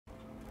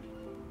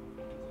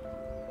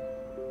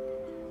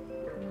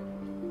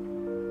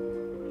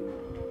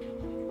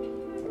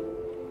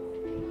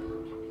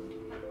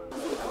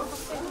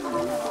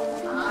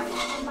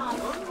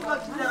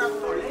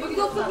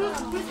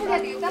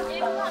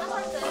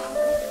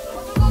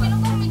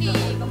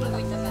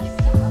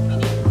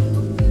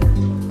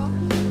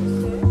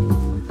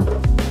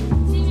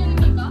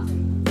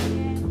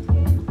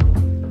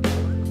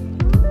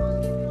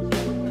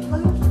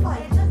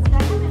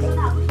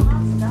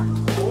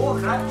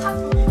You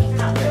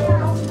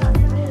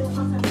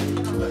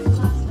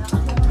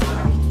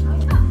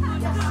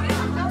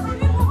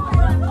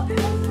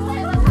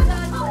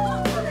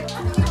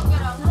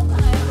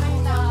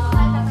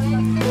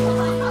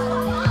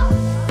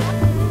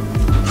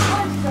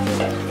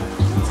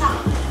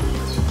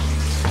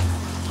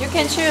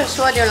can choose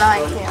what you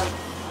like here.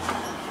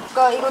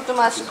 이것도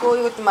맛있고,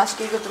 이것도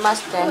맛있고, 이것도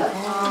맛있대.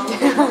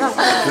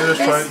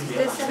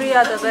 These three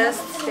are the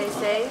best, they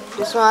say.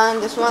 This one,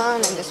 and this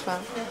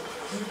one.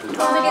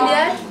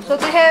 So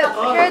they have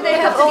here. They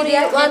have only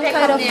one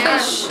kind of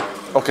fish.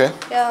 Okay.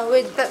 Yeah,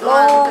 with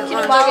long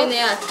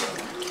mouth.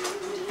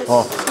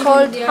 Oh.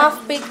 Called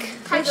half-beak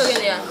fish.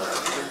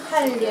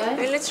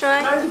 Will you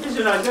try?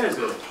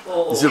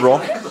 Is it raw?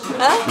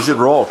 Huh? Is it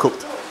raw or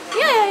cooked?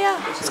 Yeah.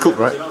 It's cooked,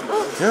 right?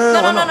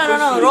 Yeah.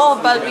 No, raw,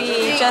 but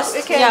we just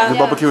We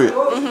barbecue it.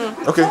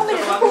 Okay.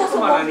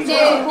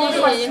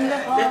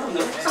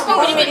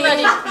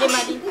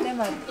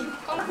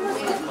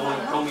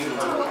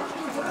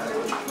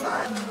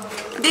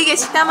 네 개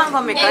시담한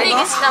겁니까? 네,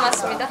 4개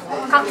시담았습니다.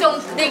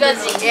 각종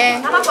 4가지. 예.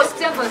 다 먹고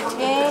싶지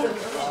않거든요. 예.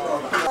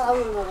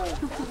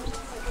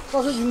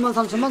 써서 6만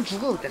 3천만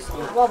주고 됐어.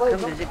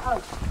 그럼 되지.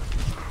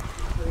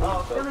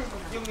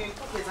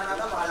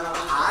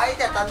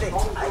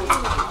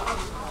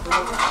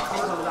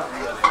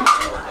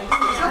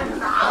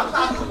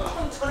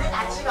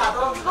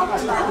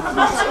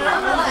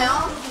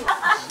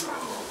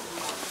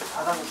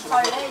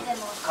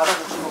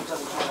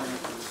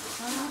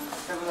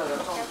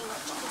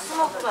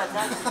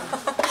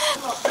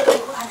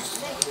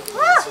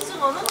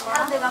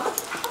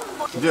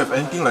 Do you have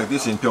anything like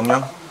this in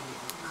Pyongyang?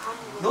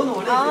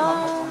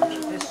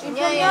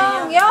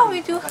 Yeah,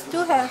 we do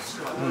have,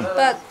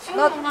 but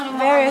not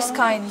various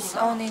kinds.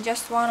 Only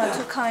just one or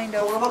two kind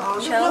of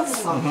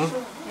shells.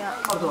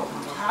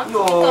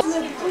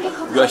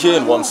 We are here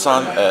in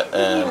Wonsan at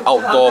an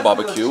outdoor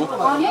barbecue,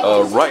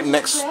 right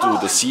next to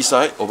the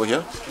seaside over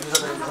here.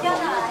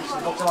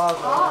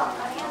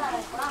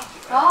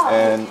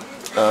 And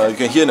you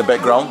can hear in the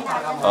background,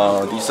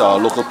 these are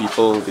local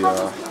people. They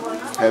are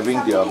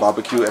having their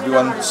barbecue.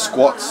 Everyone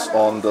squats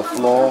on the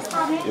floor,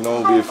 you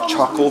know, with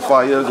charcoal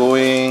fire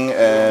going,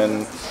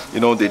 and you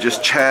know, they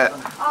just chat,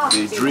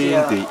 they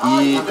drink, they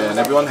eat, and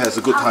everyone has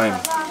a good time.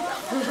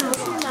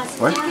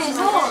 What?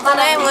 The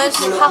name was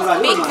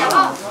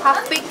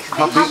half-beak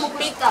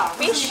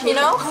fish, you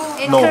know?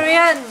 In No.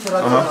 Korean,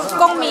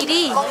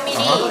 gongmiri.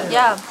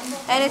 Yeah,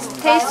 and it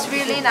tastes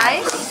really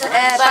nice.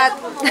 But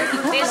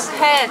this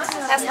head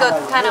has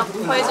got kind of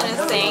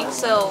poisonous thing,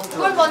 so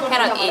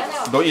cannot eat.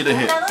 Don't eat the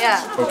head.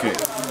 Yeah. Okay.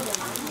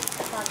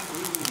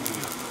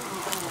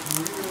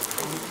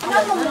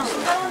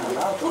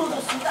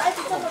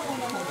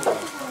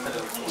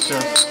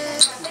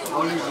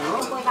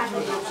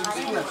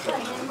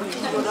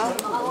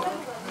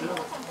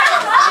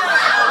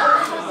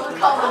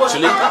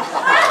 Chili?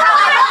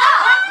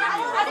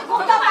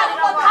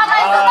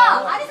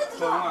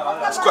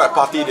 It's quite a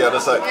party the other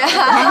side.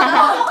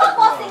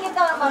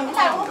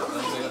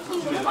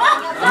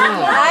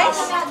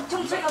 Nice.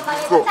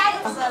 Cool.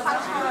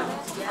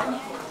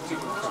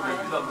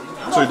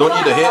 So you don't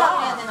eat the head?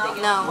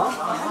 No.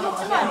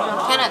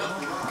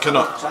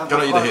 Cannot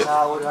eat the head.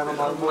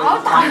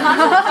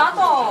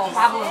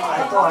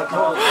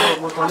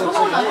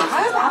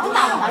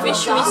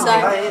 Fish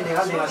missile.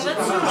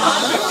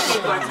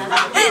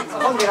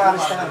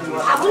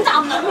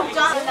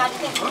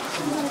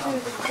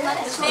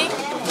 See?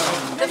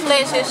 The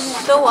flesh is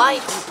so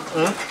white.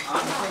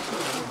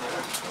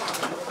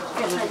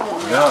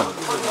 Yeah.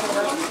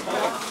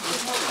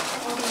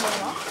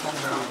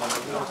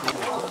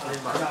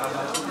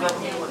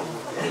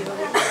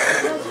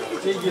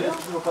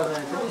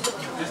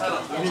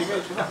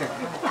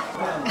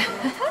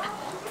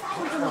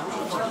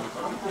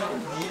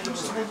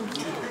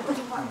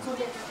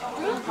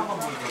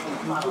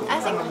 I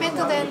think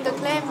better than the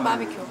clam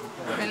barbecue.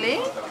 Really?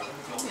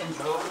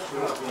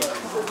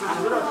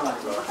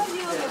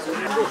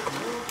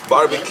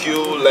 Barbecue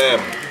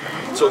lamb.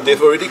 So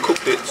they've already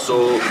cooked it,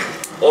 so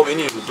all we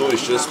need to do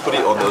is just put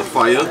it on the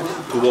fire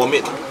to warm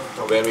it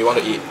when we want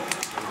to eat.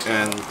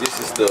 And this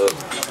is the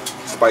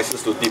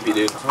spices to dip it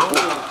in.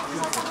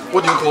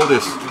 What do you call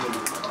this?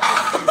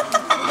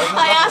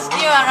 I asked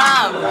you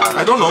around.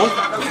 I don't know.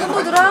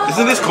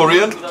 Isn't this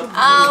Korean?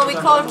 We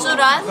call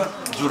juran.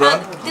 Juran?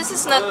 This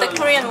is not the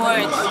Korean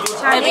word.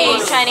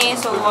 Maybe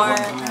Chinese or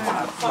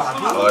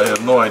I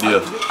have no idea.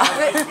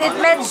 It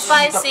meant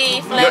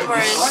spicy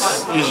flavors.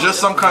 It's just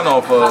some kind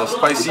of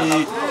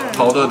spicy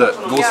powder that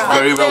goes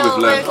very well with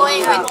We're lamb.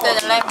 going with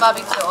the lamb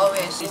barbecue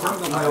always.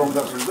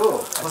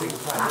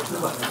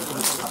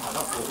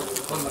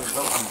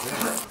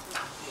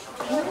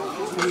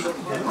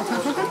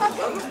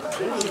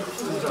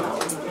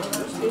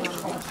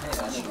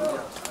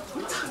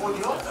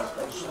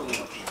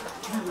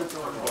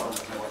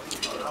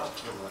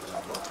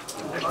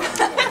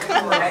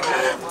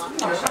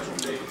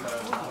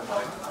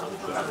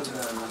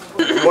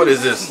 What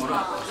is this? You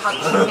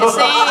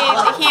see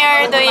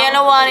here, the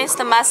yellow one is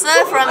the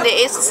mussel from the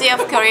East Sea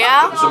of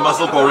Korea. It's a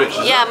mussel porridge.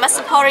 Yeah,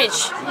 mussel porridge.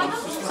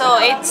 So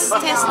it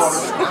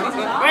tastes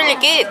really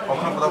good.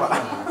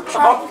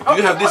 Do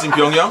you have this in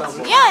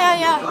Pyongyang?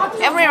 Yeah.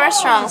 Every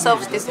restaurant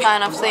serves this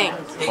kind of thing.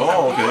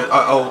 Oh, okay.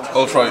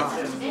 I'll try it.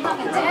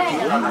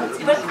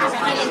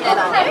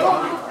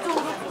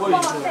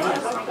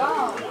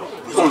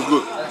 Oh, it's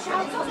good.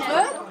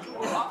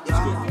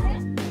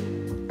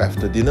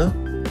 After dinner,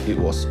 it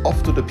was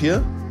off to the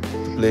pier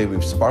to play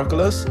with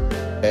sparklers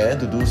and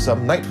to do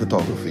some night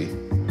photography.